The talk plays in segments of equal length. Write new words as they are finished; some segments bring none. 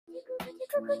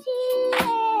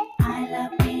I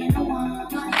love being a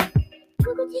woman.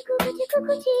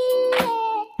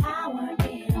 Power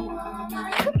being a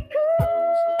woman. And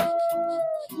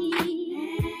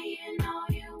you know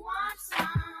you want some.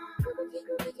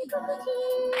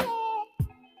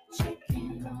 Chicken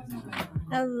goes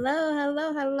around.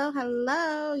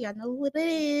 Hello. Y'all know who it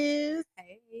is.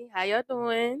 Hey, how y'all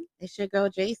doing? It's your girl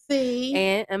JC.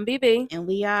 And MBB. And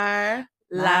we are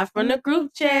Live from the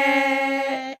group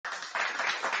chat.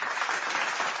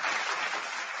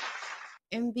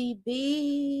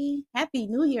 MBB. Happy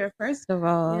New Year, first of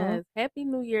all. Yes, Happy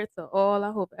New Year to all.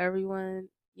 I hope everyone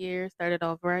year started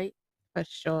off right. For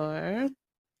sure.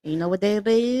 You know what day it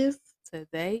is?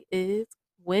 Today is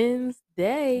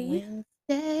Wednesday.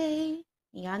 Wednesday.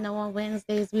 Y'all know on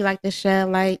Wednesdays we like to shed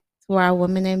light to our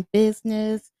women in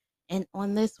business. And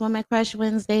on this Woman Crush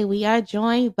Wednesday, we are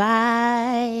joined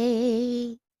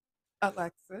by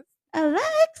Alexis.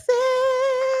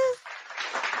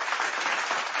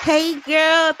 Hey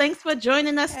girl, thanks for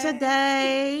joining us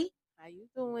today. How you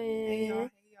doing? Hey y'all.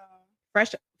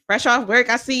 Fresh off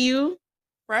work, I see you.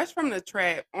 Fresh from the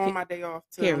trap on my day off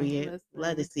too. Period.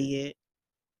 Love to see it.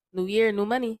 New year, new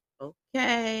money.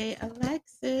 Okay,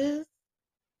 Alexis.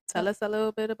 Tell us a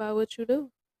little bit about what you do.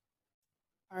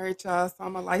 All right, y'all. So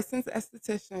I'm a licensed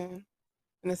esthetician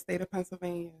in the state of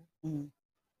Pennsylvania.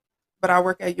 But I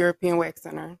work at European Wax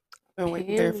Center. I've been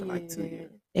waiting there for like 2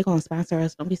 years. They're gonna sponsor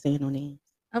us. Don't be saying no names.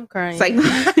 I'm crying. But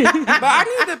I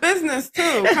need the business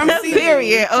too. Come see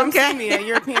Period. me. Come Okay. see me at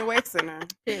European Wax Center.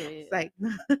 Period. It's like,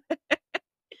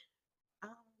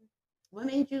 what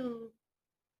made you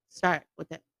start with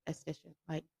that esthetician?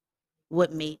 Like,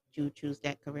 what made you choose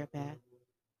that career path?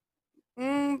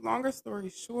 Longer story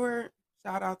short,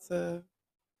 shout out to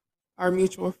our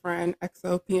mutual friend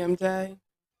XOPMJ.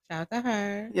 Shout out to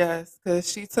her. Yes,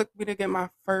 because she took me to get my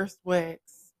first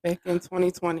wax back in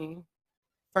 2020.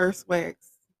 First wax.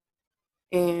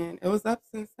 And it was up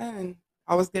since then.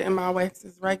 I was getting my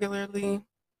waxes regularly.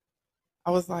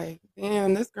 I was like,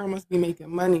 damn, this girl must be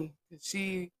making money.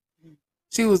 She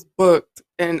was booked,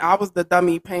 and I was the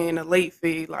dummy paying a late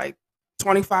fee, like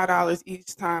 $25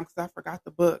 each time because I forgot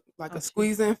to book, like a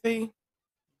squeeze-in fee,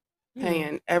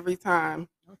 paying every time.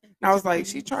 And I was like,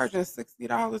 she charging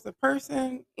 $60 a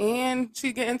person, and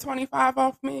she getting 25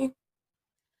 off me.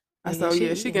 So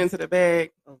yeah, she getting to the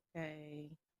bag. Okay.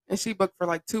 And she booked for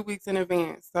like 2 weeks in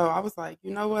advance. So I was like,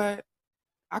 you know what?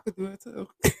 I could do it too.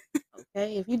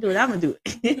 Okay, if you do it, I'm gonna do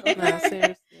it. No,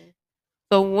 seriously.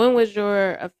 So when was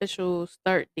your official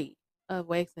start date of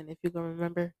waxing, if you can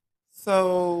remember?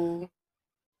 So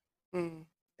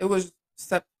it was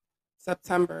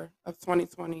September of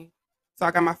 2020. So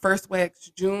I got my first wax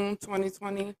June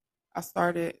 2020. I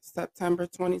started September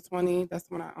 2020. That's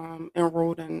when I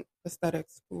enrolled in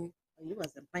aesthetics school. You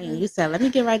wasn't playing. You said, let me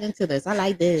get right into this. I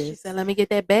like this. She said, let me get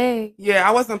that bag. Yeah,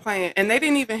 I wasn't playing. And they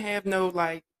didn't even have no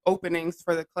like openings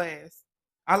for the class.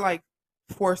 I like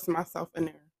forced myself in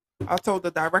there. I told the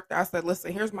director, I said,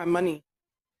 listen, here's my money,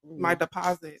 my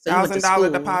deposit, So you went to $1,000 school.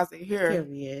 deposit here.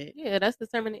 Period. Yeah, that's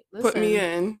determined. Put me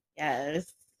in.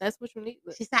 Yes. That's what you need.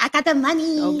 She said, I got the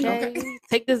money. Okay.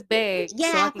 Take this bag so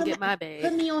I can get my bag.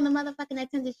 Put me on the motherfucking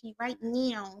attendance sheet right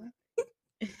now.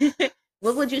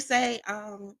 What would you say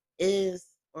is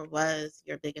or was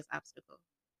your biggest obstacle?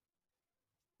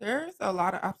 There's a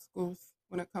lot of obstacles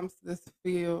when it comes to this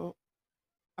field.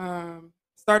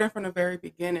 Starting from the very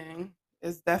beginning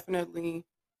is definitely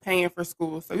paying for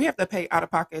school. So you have to pay out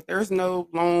of pocket. There's no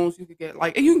loans you could get.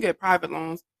 Like, you can get private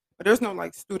loans, but there's no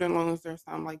like student loans or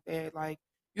something like that. Like,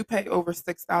 you pay over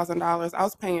 $6,000. I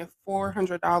was paying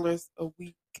 $400 a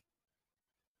week,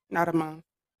 not a month,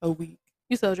 a week.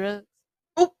 You sell drugs?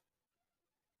 Oh,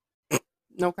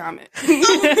 no comment. Cut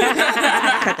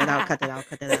that out.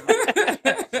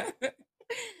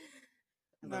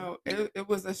 No, it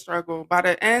was a struggle. By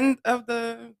the end of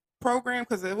the program,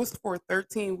 because it was for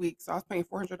 13 weeks, so I was paying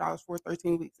 $400 for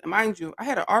 13 weeks. And mind you, I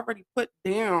had already put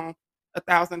down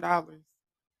 $1,000,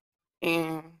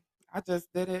 and I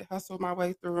just did it, hustled my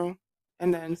way through,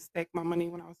 and then staked my money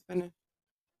when I was finished.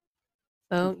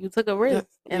 So you took a risk,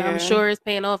 and I'm sure it's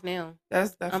paying off now.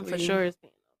 That's definitely. I'm for sure it's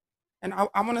paying off. And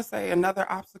I want to say another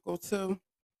obstacle too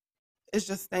is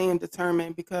just staying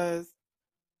determined, because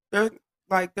there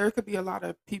could be a lot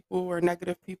of people or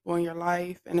negative people in your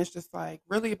life, and it's just like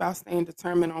really about staying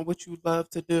determined on what you love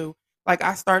to do. Like,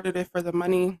 I started it for the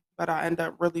money, but I end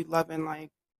up really loving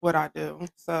like what I do.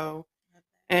 So,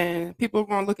 and people are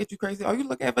gonna look at you crazy. Oh, you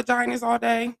look at vaginas all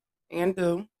day, and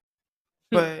do,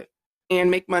 but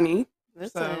and make money.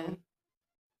 Listen, so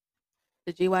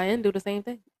the GYN do the same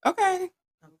thing. Okay.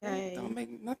 Okay. Don't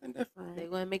make nothing different. They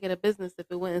wouldn't make it a business if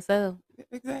it wouldn't sell.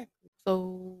 Exactly.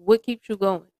 So what keeps you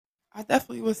going? I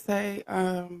definitely would say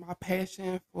my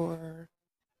passion for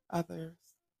others.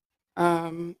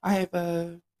 I have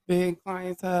a big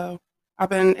clientele. I've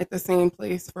been at the same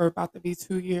place for about to be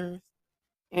 2 years,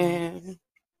 and Nice.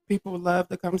 people love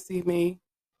to come see me,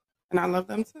 and I love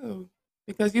them too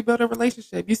because you build a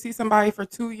relationship. You see somebody for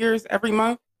 2 years every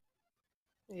month.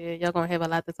 Yeah, y'all gonna have a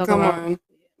lot to talk Come about. on,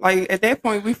 like at that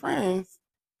point we friends.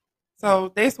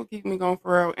 So that's what keeps me going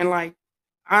for real. And like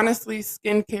honestly,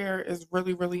 skincare is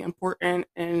really, really important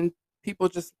and people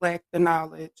just lack the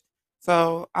knowledge.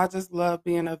 So I just love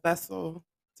being a vessel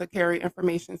to carry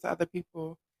information to other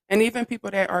people. And even people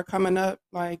that are coming up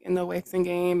like in the waxing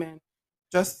game and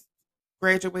just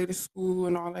graduated school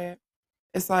and all that.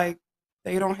 It's like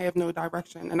they don't have no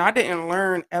direction. And I didn't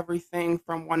learn everything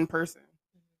from one person.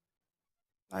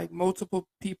 Like multiple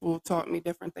people taught me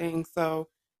different things. So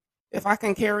if I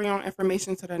can carry on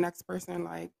information to the next person,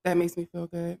 like that makes me feel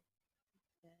good.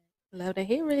 Love to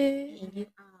hear it. And you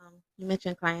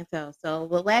mentioned clientele. So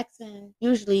with waxing,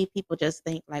 usually people just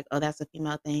think like, oh, that's a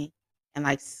female thing, and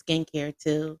like skincare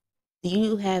too. Do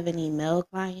you have any male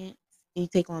clients? Do you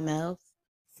take on males?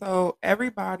 So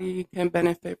everybody can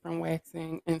benefit from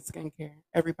waxing and skincare.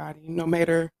 Everybody, no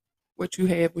matter what you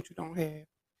have, what you don't have.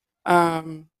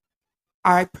 Um,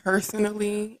 I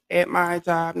personally, at my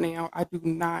job now, I do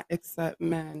not accept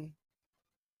men.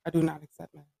 I do not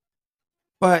accept men.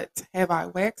 But have I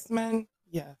waxed men?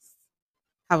 Yes.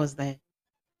 How was that?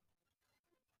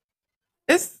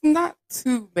 It's not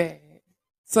too bad.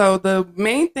 So the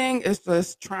main thing is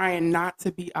just trying not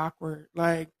to be awkward.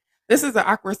 Like this is an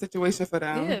awkward situation for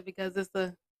Yeah, them. because it's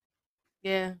a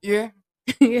yeah. Yeah,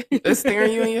 Yeah. it's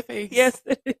staring you in your face. Yes.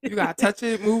 You gotta touch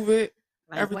it, move it,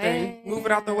 Like, everything. Move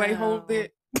it out the way, hold Wow.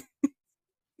 it.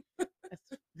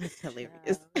 that's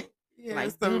hilarious. Child. Yeah,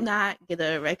 Like, do so not get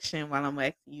an erection while I'm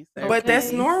waxing you, sir. but that's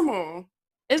Okay. normal.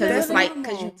 Is Because it it's That's really? like,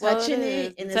 because you normal. Well, it touching is. it,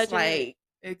 and You it's touching it. like,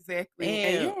 Exactly.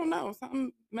 And you damn. don't know.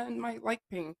 Some men might like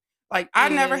pain. Like I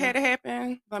never Yeah. had it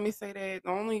happen. Let me say that. The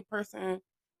only person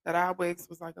that I waxed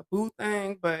was like a boo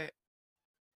thing, but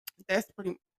that's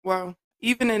pretty well,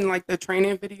 even in like the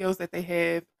training videos that they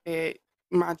have at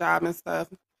my job and stuff,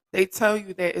 they tell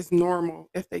you that it's normal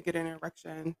if they get an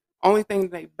erection. Only thing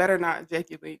they better not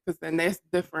ejaculate because then that's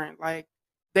different. Like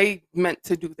they meant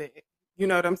to do that. You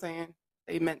know what I'm saying?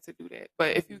 They meant to do that.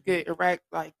 But if you get erect,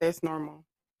 like that's normal.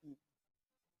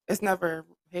 It's never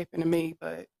happened to me,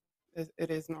 but it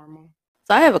is normal.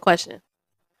 So I have a question.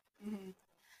 Hmm.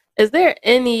 Is there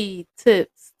any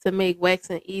tips to make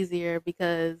waxing easier?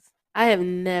 Because I have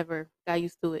never got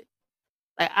used to it.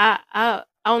 Like I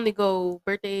only go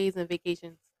birthdays and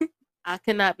vacations. I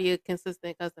cannot be a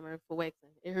consistent customer for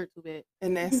waxing. It hurt too bad.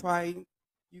 And that's why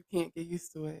you can't get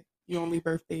used to it. You only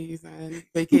birthdays and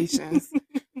vacations.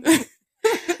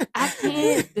 I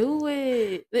can't do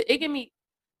it. It give me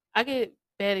I get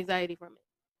bad anxiety from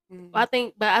it. Mhm.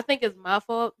 But I think it's my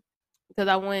fault because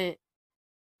I went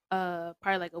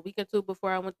probably like a week or two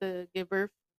before I went to give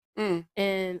birth Mm.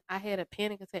 and I had a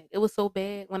panic attack. It was so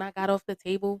bad when I got off the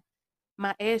table,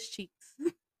 my ass cheeks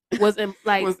was in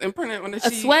like Was imprinted on the a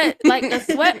sheet. sweat, like a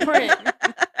sweat print.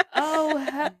 Oh,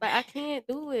 like I can't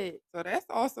do it. So that's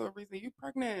also a reason you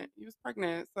pregnant. You was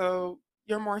pregnant, so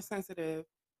you're more sensitive.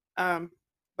 Um,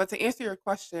 but to answer your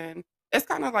question, it's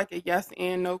kind of like a yes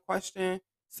and no question.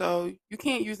 So you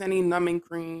can't use any numbing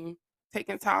cream.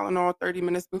 Taking Tylenol 30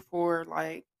 minutes before,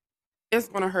 like it's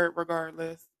gonna hurt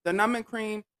regardless. The numbing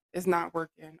cream is not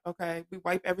working. Okay, we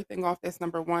wipe everything off. That's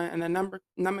number one, and the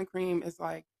numbing cream is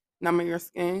like numbing your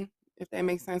skin, if that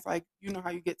makes sense. Like you know how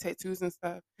you get tattoos and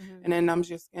stuff, Mhm. and it numbs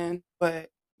your skin. But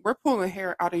we're pulling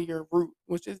hair out of your root,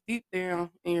 which is deep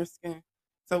down in your skin.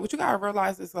 So what you gotta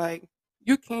realize is like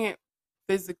you can't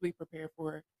physically prepare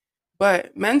for it,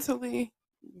 but mentally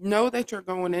know that you're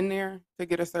going in there to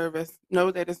get a service.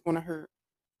 Know that it's gonna hurt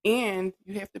and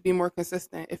you have to be more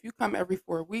consistent. If you come every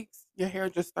 4 weeks, your hair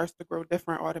just starts to grow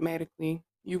different automatically.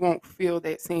 You won't feel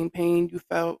that same pain you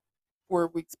felt 4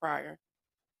 weeks prior.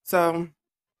 So,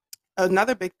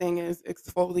 another big thing is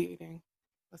exfoliating.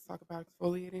 Let's talk about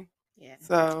exfoliating. Yeah.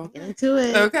 So, Get into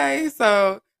it. okay,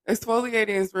 so exfoliating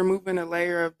is removing a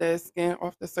layer of the skin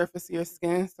off the surface of your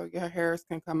skin so your hairs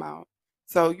can come out.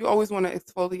 So, you always want to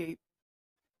exfoliate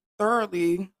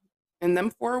thoroughly in them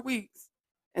 4 weeks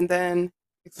and then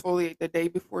exfoliate the day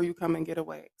before you come and get a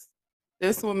wax.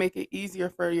 This will make it easier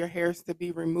for your hairs to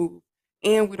be removed.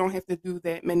 And we don't have to do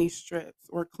that many strips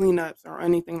or cleanups or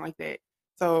anything like that.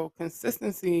 So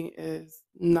consistency is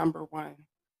number one.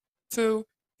 Two,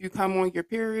 if you come on your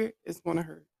period, it's going to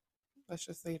hurt. Let's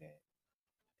just say that.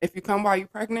 If you come while you're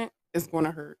pregnant, it's going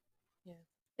to hurt. Yeah,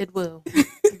 it will.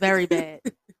 very bad.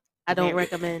 I don't Very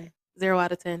recommend. 0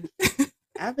 out of 10.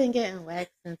 I've been getting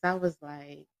waxed since I was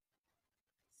like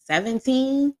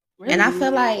 17. Really? And I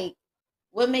feel like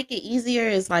what make it easier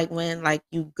is like when like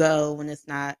you go when it's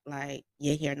not like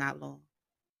your hair not long.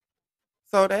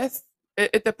 So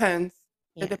it depends.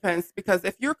 Yeah. It depends because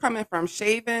if you're coming from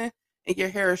shaving and your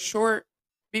hair is short,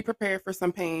 be prepared for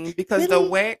some pain because the Really?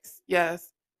 wax,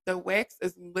 yes, the wax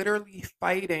is literally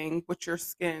fighting with your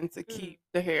skin to keep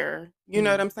the hair. You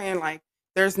know what I'm saying? Like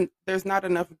there's not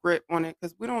enough grip on it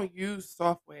because we don't use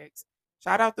soft wax.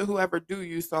 Shout out to whoever do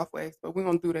use soft wax, but we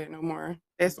don't do that no more.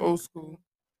 That's old school.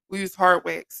 We use hard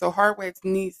wax. So hard wax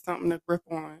needs something to grip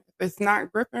on. If it's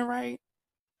not gripping right,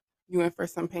 you in for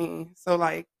some pain. So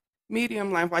like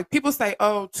medium length, like people say,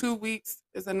 oh, 2 weeks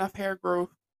is enough hair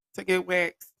growth to get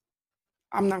waxed.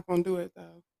 I'm not gonna do it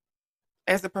though.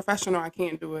 As a professional, I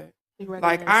can't do it.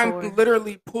 Like I'm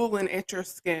literally pulling at your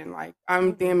skin, like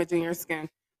I'm damaging your skin.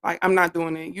 Like I'm not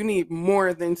doing it. You need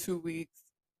more than 2 weeks.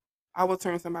 I will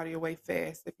turn somebody away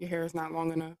fast if your hair is not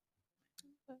long enough.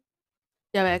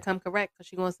 Yeah, better come correct because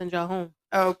she's gonna send y'all home.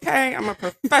 Okay, I'm a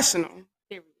professional.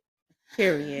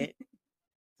 Period.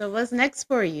 So what's next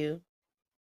for you?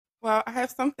 Well, I have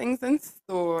some things in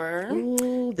store.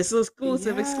 Ooh, this is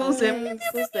exclusive. Yes. Exclusive.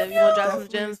 You want to drop some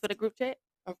gems for the group chat?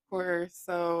 Of course.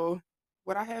 So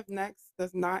what I have next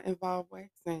does not involve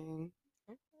waxing,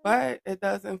 but it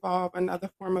does involve another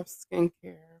form of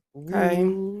skincare. Okay.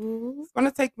 Ooh. It's going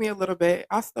to take me a little bit.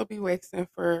 I'll still be waxing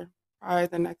for probably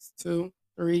the next 2-3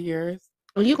 years.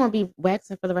 Oh, you're gonna be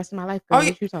waxing for the rest of my life, girl. Oh, yeah.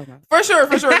 What you talking about? For sure.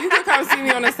 You can come see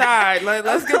me on the side.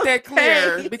 Let's get that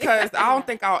clear because I don't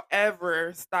think I'll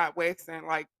ever stop waxing.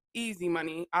 Like easy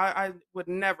money. I would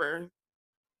never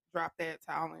drop that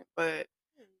talent, but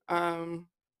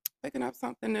picking up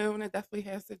something new, and it definitely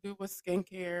has to do with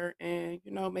skincare and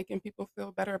making people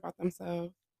feel better about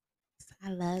themselves. I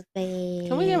love it.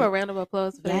 Can we give a round of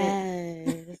applause for that?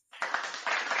 Yes.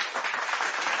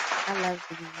 I love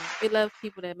these. We love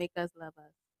people that make us love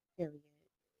us. Period.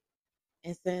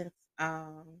 And since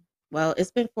well,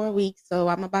 it's been 4 weeks, so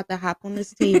I'm about to hop on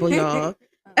this table, y'all.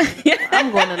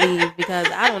 I'm going to leave because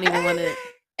I don't even want to.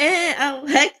 And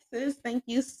Alexis, thank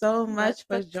you so much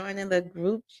for joining the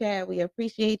group chat. We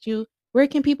appreciate you. Where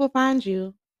can people find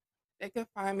you? They can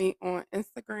find me on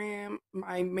Instagram.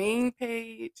 My main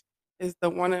page is the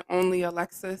one and only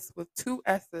Alexis with 2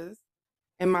 S's.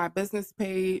 And my business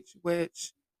page,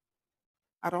 which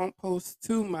I don't post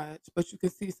too much, but you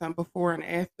can see some before and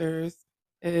afters,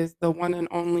 is the one and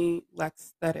only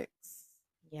Lexthetics.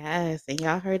 Yes, and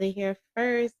y'all heard it here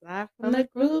first, live from the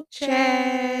group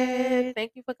chat.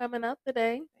 Thank you for coming out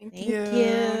today. Thank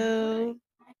you.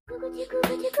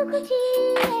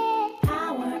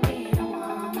 Power in a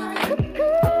woman.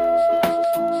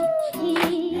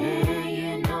 Yeah,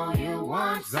 you know you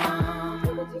want some.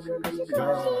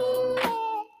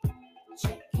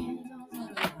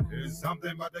 There's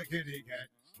something about the kitty cat.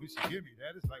 We should give me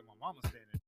that. It's like my mama standing.